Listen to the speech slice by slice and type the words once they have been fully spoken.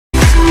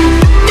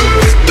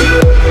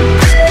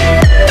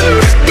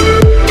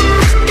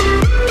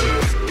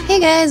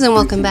guys, and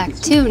welcome back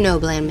to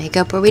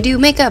NoBlandMakeup, where we do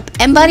makeup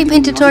and body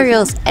paint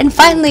tutorials. And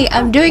finally,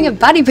 I'm doing a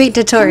body paint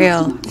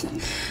tutorial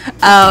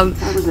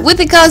with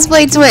a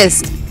cosplay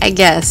twist, I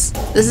guess.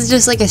 This is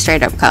just like a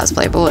straight up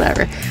cosplay, but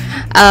whatever.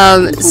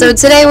 So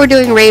today we're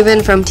doing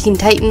Raven from Teen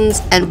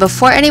Titans, and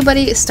before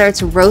anybody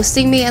starts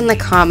roasting me in the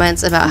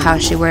comments about how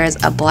she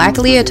wears a black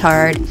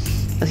leotard,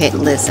 okay,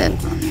 listen.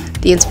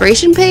 The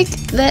inspiration pic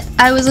that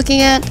I was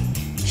looking at,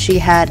 she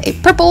had a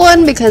purple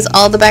one because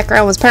all the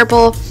background was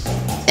purple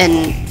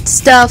and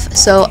stuff,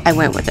 so I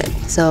went with it.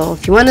 So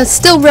if you want to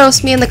still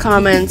roast me in the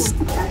comments,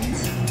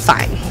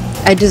 fine.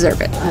 I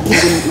deserve it.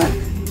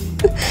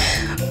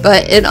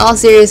 But in all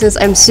seriousness,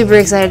 I'm super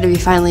excited to be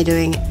finally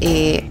doing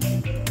a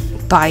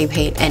body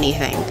paint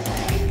anything.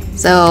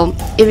 So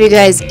if you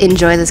guys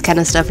enjoy this kind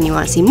of stuff and you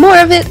want to see more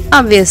of it,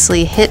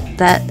 obviously hit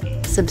that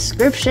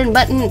subscription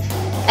button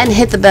and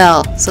hit the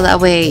bell, so that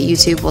way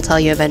YouTube will tell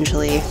you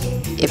eventually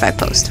if I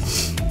post.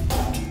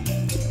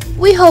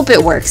 We hope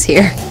it works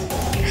here.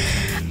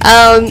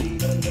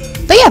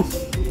 But yeah.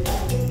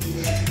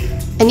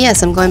 And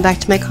yes, I'm going back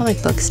to my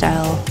comic book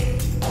style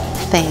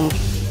thing.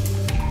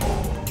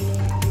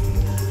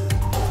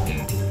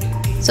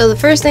 So the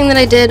first thing that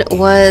I did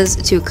was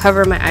to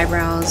cover my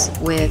eyebrows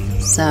with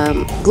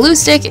some glue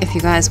stick. If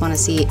you guys want to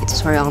see a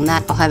tutorial on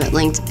that, I'll have it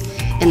linked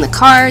in the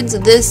cards.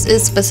 This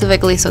is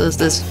specifically so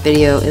this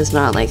video is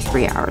not like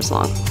 3 hours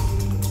long.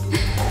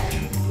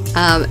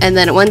 And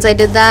then once I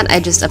did that, I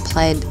just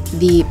applied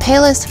the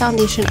palest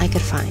foundation I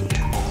could find.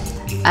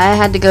 I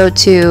had to go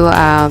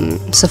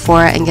to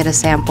Sephora and get a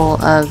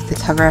sample of the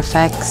Cover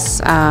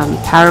FX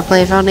Power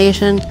Play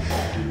foundation.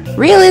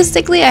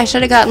 Realistically, I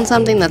should have gotten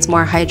something that's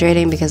more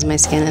hydrating because my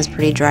skin is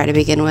pretty dry to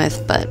begin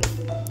with, but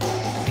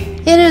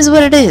it is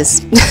what it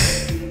is.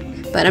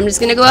 But I'm just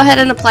going to go ahead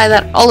and apply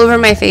that all over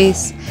my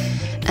face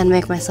and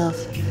make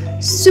myself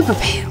super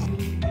pale.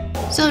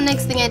 So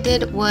next thing I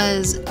did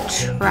was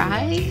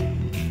try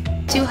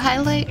to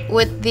highlight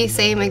with the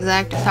same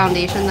exact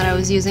foundation that I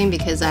was using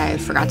because I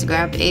forgot to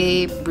grab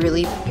a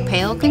really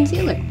pale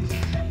concealer.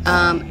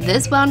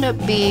 This wound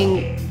up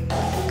being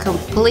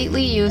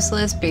completely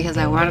useless because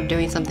I wound up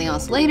doing something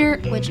else later,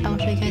 which I'll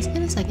show you guys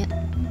in a second.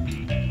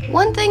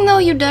 One thing though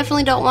you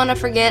definitely don't want to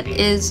forget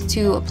is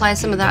to apply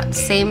some of that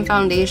same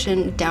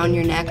foundation down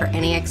your neck or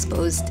any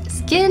exposed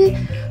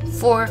skin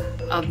for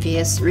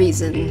obvious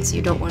reasons.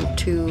 You don't want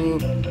to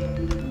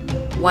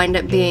wind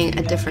up being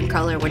a different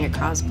color when you're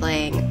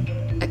cosplaying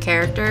a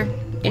character,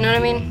 you know what I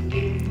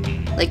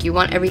mean? Like, you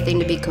want everything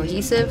to be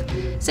cohesive.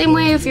 Same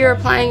way if you're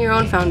applying your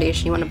own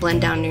foundation, you want to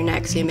blend down your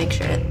neck so you make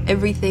sure that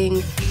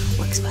everything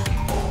works well.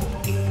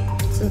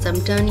 Since I'm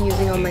done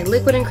using all my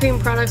liquid and cream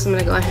products, I'm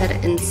going to go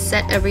ahead and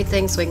set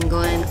everything so I can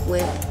go in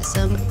with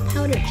some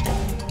powder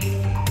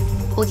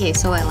stuff. Okay,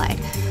 so I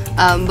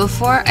lied.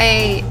 Before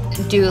I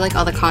do like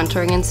all the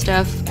contouring and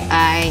stuff,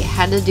 I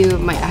had to do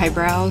my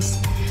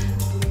eyebrows.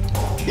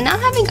 Not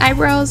having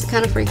eyebrows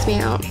kind of freaks me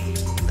out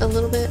a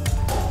little bit.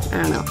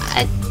 I don't know.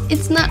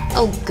 It's not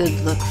a good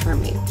look for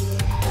me.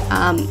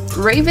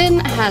 Raven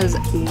has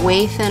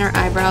way thinner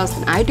eyebrows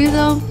than I do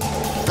though.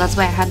 So that's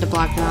why I had to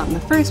block them out in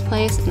the first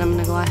place, and I'm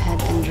going to go ahead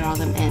and draw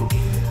them in.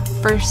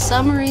 For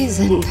some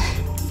reason,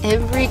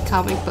 every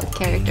comic book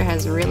character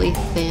has really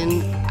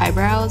thin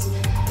eyebrows.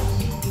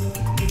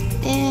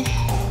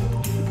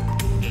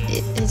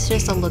 It's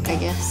just a look, I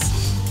guess.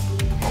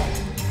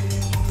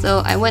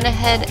 So I went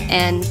ahead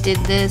and did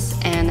this,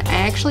 and I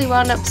actually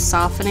wound up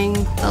softening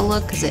the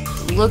look because it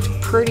looked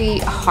pretty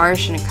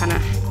harsh and it kind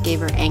of gave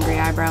her angry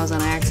eyebrows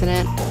on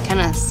accident. Kind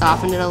of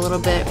softened it a little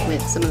bit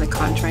with some of the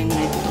contouring that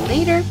I did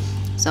later.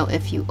 So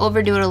if you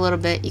overdo it a little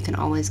bit, you can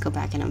always go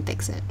back in and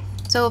fix it.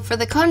 So for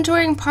the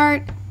contouring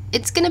part,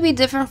 it's going to be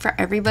different for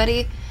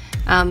everybody.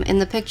 In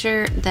the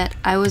picture that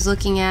I was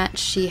looking at,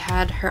 she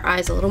had her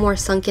eyes a little more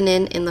sunken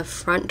in the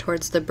front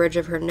towards the bridge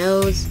of her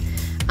nose.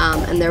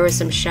 And there were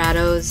some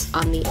shadows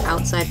on the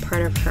outside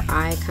part of her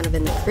eye, kind of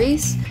in the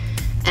crease.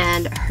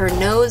 And her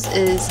nose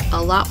is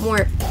a lot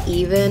more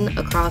even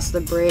across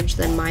the bridge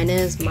than mine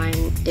is.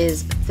 Mine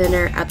is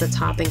thinner at the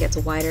top and gets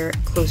wider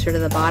closer to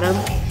the bottom.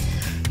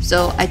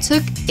 So I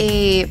took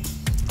a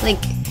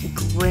like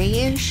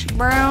grayish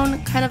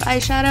brown kind of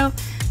eyeshadow,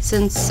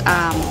 since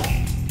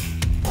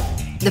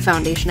the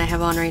foundation I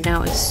have on right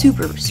now is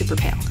super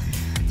pale.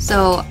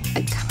 So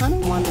I kind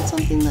of wanted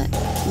something that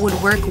would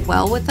work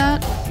well with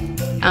that.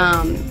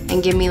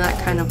 And give me that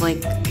kind of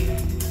like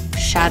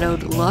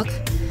shadowed look,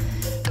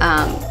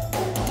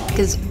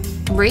 because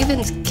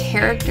Raven's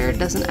character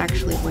doesn't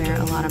actually wear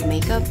a lot of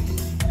makeup,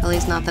 at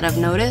least not that I've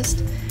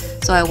noticed,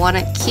 so I want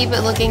to keep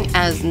it looking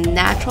as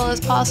natural as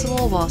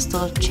possible while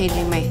still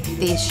changing my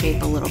face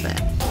shape a little bit.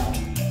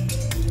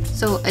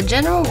 So a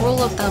general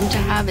rule of thumb to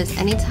have is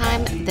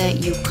anytime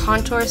that you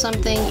contour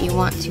something, you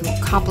want to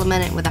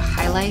complement it with a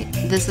highlight.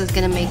 This is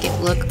going to make it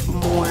look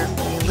more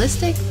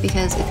realistic,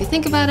 because if you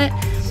think about it,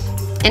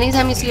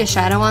 anytime you see a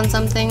shadow on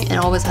something, it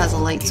always has a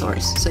light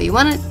source. So you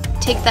want to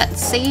take that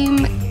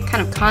same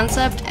kind of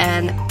concept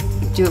and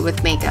do it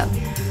with makeup.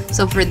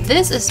 So for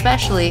this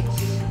especially,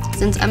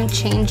 since I'm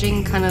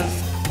changing kind of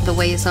the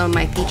way some of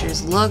my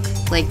features look,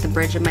 like the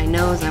bridge of my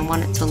nose. I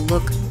want it to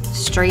look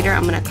straighter.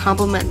 I'm going to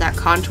complement that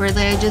contour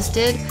that I just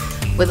did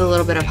with a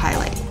little bit of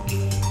highlight.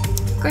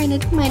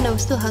 Granted, my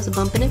nose still has a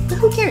bump in it, but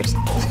who cares?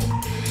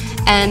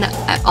 And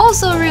I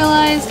also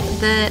realized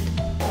that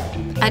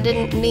I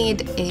didn't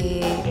need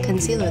a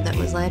concealer that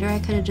was lighter. I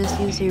could have just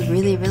used a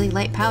really, really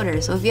light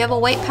powder. So if you have a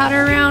white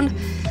powder around,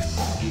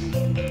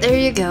 there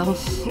you go.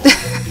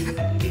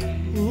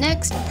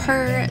 Next,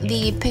 per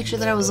the picture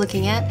that I was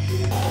looking at,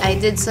 I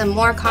did some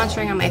more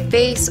contouring on my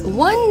face.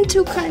 One,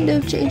 to kind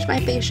of change my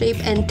face shape,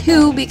 and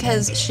two,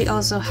 because she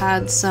also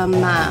had some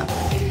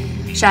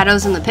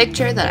shadows in the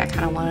picture that I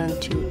kind of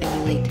wanted to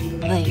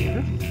emulate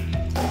there.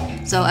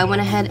 So I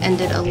went ahead and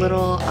did a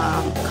little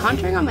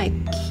contouring on my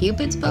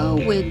Cupid's bow,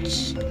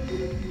 which,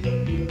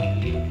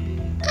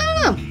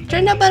 I don't know,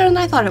 turned out better than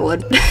I thought it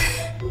would.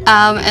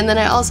 And then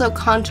I also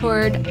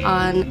contoured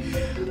on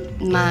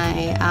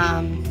my,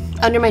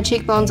 under my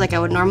cheekbones like I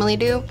would normally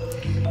do.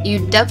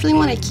 You definitely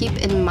want to keep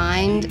in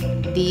mind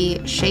the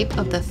shape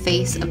of the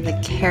face of the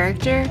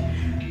character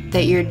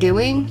that you're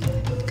doing,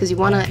 because you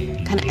want to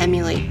kind of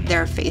emulate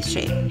their face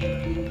shape.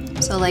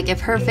 So like if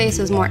her face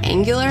is more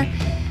angular,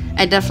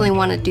 I definitely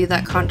want to do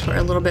that contour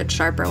a little bit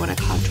sharper when I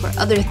contour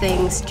other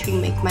things to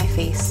make my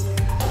face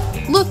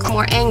look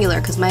more angular,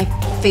 because my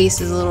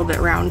face is a little bit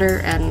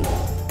rounder and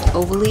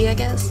ovally, I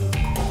guess.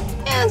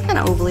 Yeah, it's kind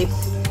of ovally.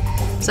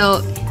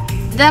 So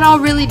that all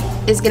really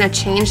is going to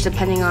change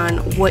depending on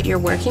what you're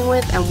working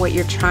with and what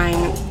you're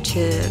trying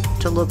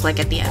to look like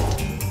at the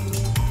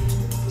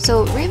end.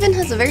 So Raven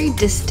has a very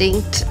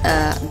distinct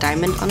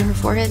diamond on her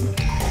forehead.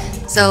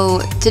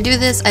 So to do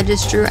this, I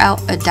just drew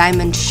out a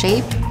diamond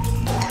shape,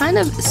 kind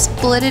of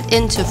split it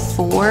into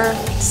 4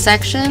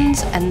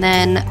 sections, and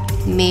then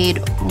made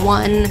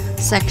one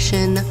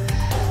section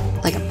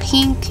like a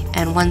pink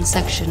and one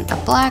section a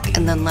black,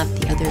 and then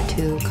left the other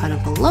 2 kind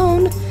of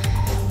alone.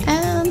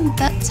 And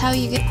that's how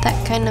you get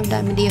that kind of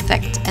diamondy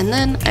effect. And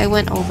then I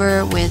went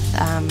over with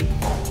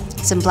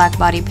some black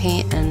body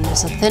paint and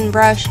just a thin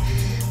brush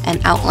and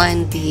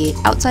outlined the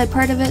outside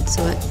part of it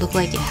so it looked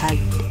like it had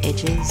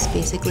edges,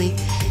 basically.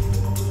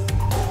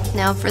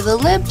 Now for the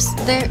lips,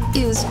 there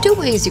is 2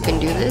 ways you can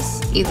do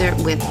this, either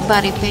with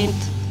body paint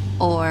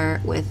or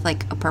with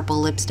like a purple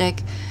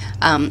lipstick.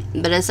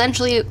 But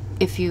essentially,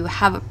 if you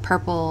have a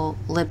purple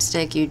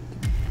lipstick, you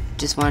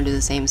just want to do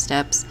the same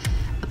steps.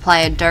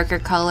 Apply a darker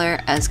color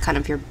as kind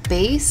of your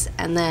base,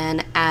 and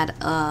then add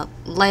a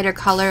lighter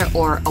color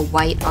or a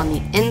white on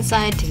the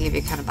inside to give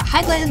you kind of a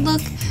highlighted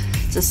look.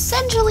 It's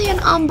essentially an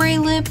ombre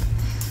lip,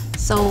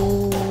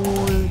 so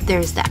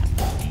there's that.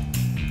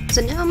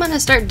 So now I'm going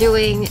to start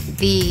doing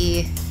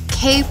the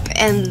cape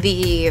and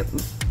the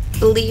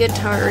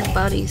leotard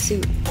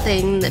bodysuit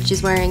thing that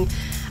she's wearing.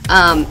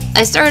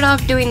 I started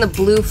off doing the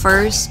blue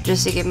first,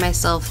 just to give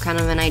myself kind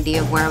of an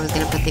idea of where I was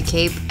going to put the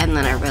cape, and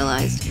then I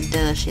realized,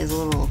 duh, she has a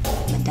little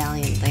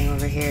medallion thing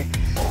over here.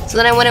 So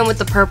then I went in with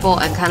the purple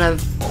and kind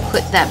of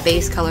put that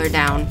base color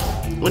down.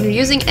 When you're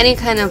using any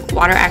kind of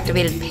water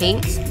activated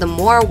paints, the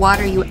more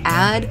water you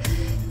add,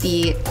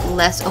 the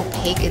less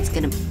opaque it's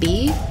going to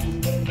be.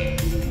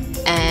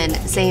 And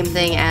same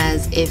thing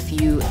as if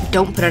you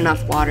don't put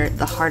enough water,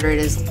 the harder it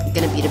is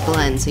going to be to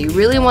blend. So you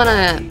really want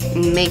to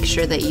make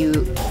sure that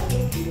you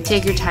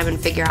take your time and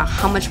figure out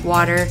how much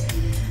water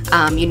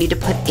you need to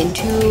put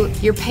into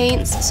your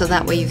paints, so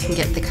that way you can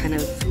get the kind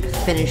of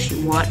finish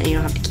you want and you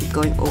don't have to keep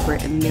going over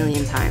it a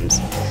million times.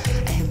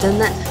 I have done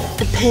that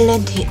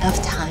plenty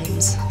of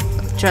times.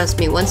 Trust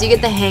me, once you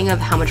get the hang of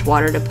how much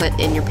water to put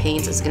in your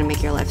paints, it's going to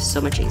make your life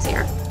so much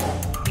easier.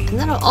 And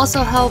that'll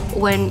also help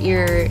when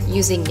you're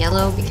using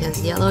yellow,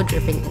 because yellow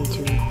dripping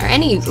into, or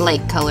any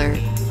light color,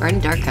 or any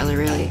dark color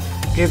really,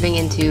 dripping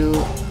into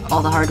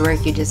all the hard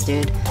work you just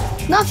did,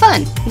 it's not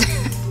fun.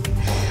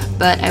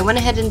 But I went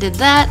ahead and did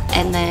that,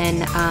 and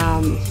then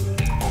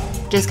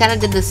just kind of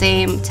did the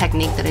same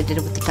technique that I did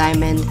with the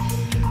diamond,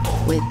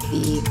 with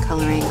the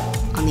coloring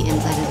on the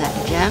inside of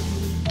that gem,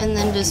 and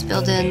then just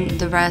filled in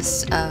the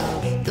rest of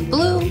the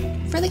blue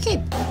for the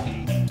cape.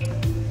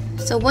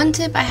 So one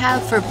tip I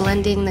have for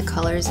blending the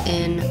colors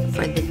in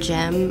for the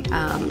gem,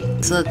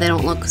 so that they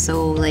don't look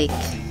so like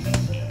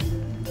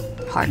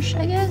harsh,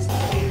 I guess,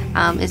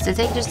 is to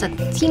take just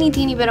a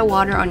teeny bit of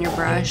water on your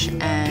brush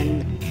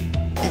and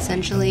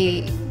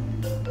essentially,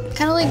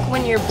 kind of like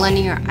when you're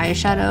blending your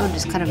eyeshadow,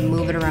 just kind of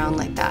move it around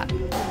like that.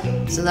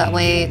 So that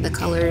way the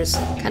colors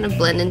kind of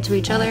blend into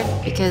each other,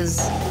 because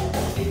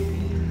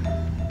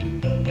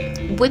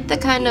with the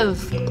kind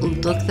of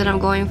look that I'm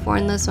going for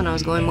in this one, I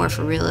was going more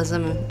for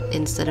realism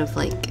instead of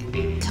like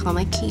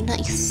comic-y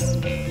nice.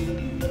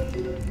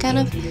 Kind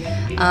of.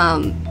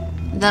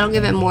 That'll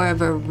give it more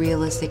of a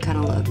realistic kind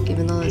of look,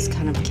 even though this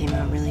kind of came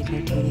out really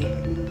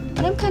cartoony.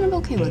 But I'm kind of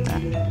okay with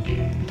that.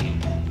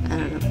 I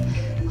don't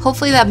know.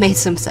 Hopefully that made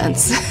some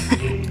sense.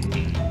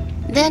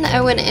 Then I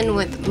went in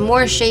with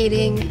more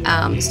shading,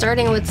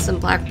 starting with some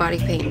black body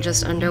paint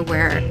just under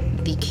where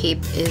the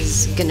cape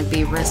is going to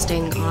be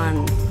resting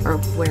on, or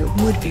where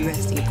it would be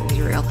resting if it was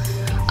real,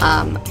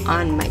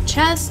 on my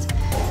chest.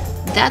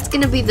 That's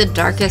going to be the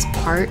darkest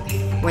part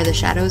where the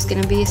shadow is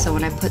going to be, so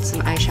when I put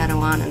some eyeshadow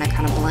on and I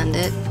kind of blend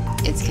it,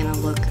 it's going to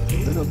look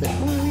a little bit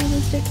more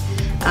realistic.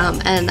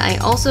 And I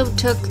also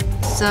took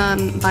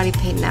some body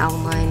paint and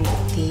outlined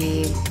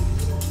the,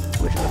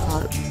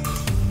 whatchamacallit,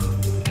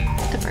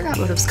 I forgot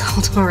what it was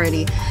called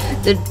already,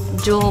 the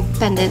jewel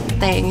pendant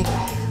thing,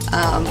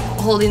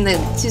 holding the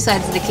two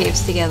sides of the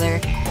capes together.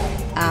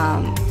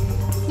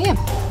 Yeah,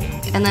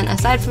 and then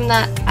aside from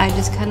that, I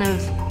just kind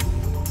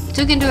of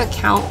took into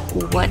account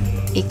what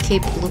a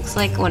cape looks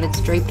like when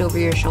it's draped over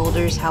your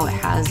shoulders, how it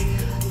has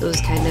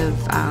those kind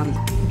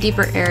of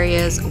deeper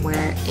areas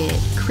where it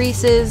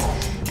creases,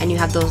 and you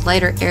have those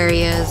lighter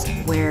areas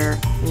where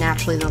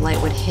naturally the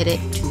light would hit it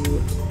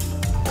to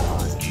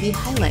cause the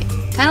highlight.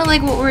 Kind of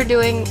like what we're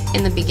doing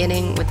in the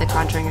beginning with the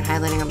contouring and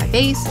highlighting on my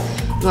base.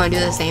 You want to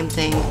do the same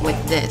thing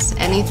with this.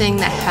 Anything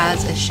that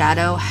has a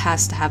shadow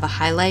has to have a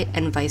highlight,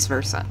 and vice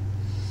versa.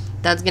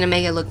 That's going to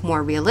make it look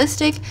more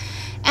realistic,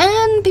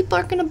 and people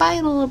are going to buy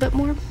it a little bit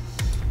more.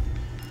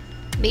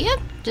 But yeah,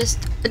 just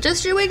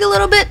adjust your wig a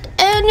little bit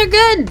and you're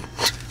good.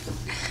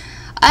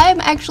 I'm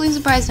actually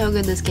surprised how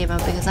good this came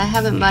out, because I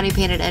haven't body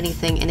painted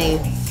anything in a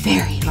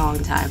very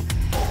long time.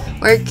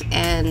 Work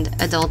and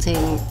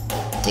adulting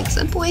takes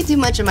up way too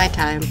much of my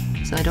time,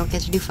 so I don't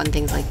get to do fun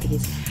things like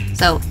these.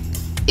 So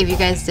if you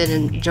guys did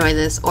enjoy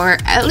this, or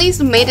at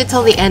least made it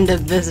till the end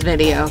of this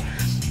video,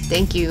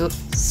 thank you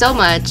so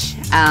much.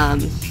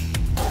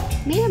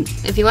 Man,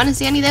 if you want to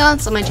see anything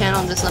else on my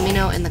channel, just let me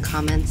know in the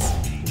comments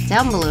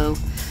down below,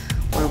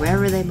 or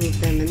wherever they move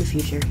them in the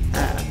future.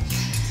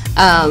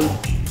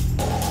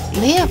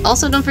 Yeah,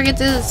 also don't forget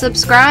to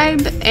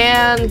subscribe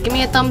and give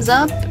me a thumbs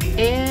up,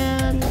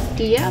 and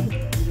yeah,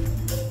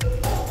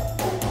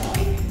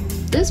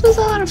 this was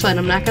a lot of fun,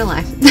 I'm not gonna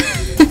lie.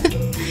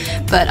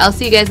 But I'll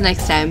see you guys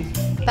next time.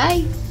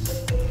 Bye!